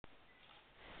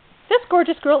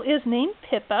gorgeous girl is named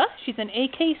Pippa. She's an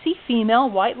AKC female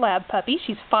white lab puppy.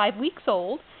 She's 5 weeks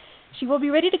old. She will be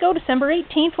ready to go December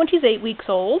 18th when she's 8 weeks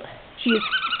old. She is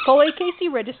full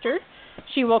AKC registered.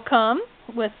 She will come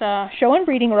with show and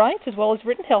breeding rights as well as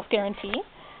written health guarantee.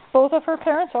 Both of her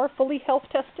parents are fully health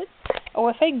tested,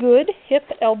 OFA good, hip,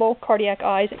 elbow, cardiac,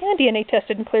 eyes, and DNA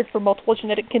tested and cleared for multiple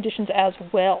genetic conditions as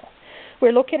well.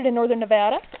 We're located in northern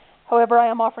Nevada. However, I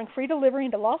am offering free delivery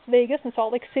into Las Vegas and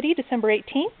Salt Lake City December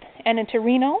 18th, and into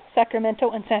Reno,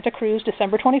 Sacramento, and Santa Cruz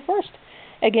December 21st.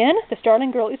 Again, this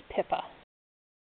darling girl is Pippa.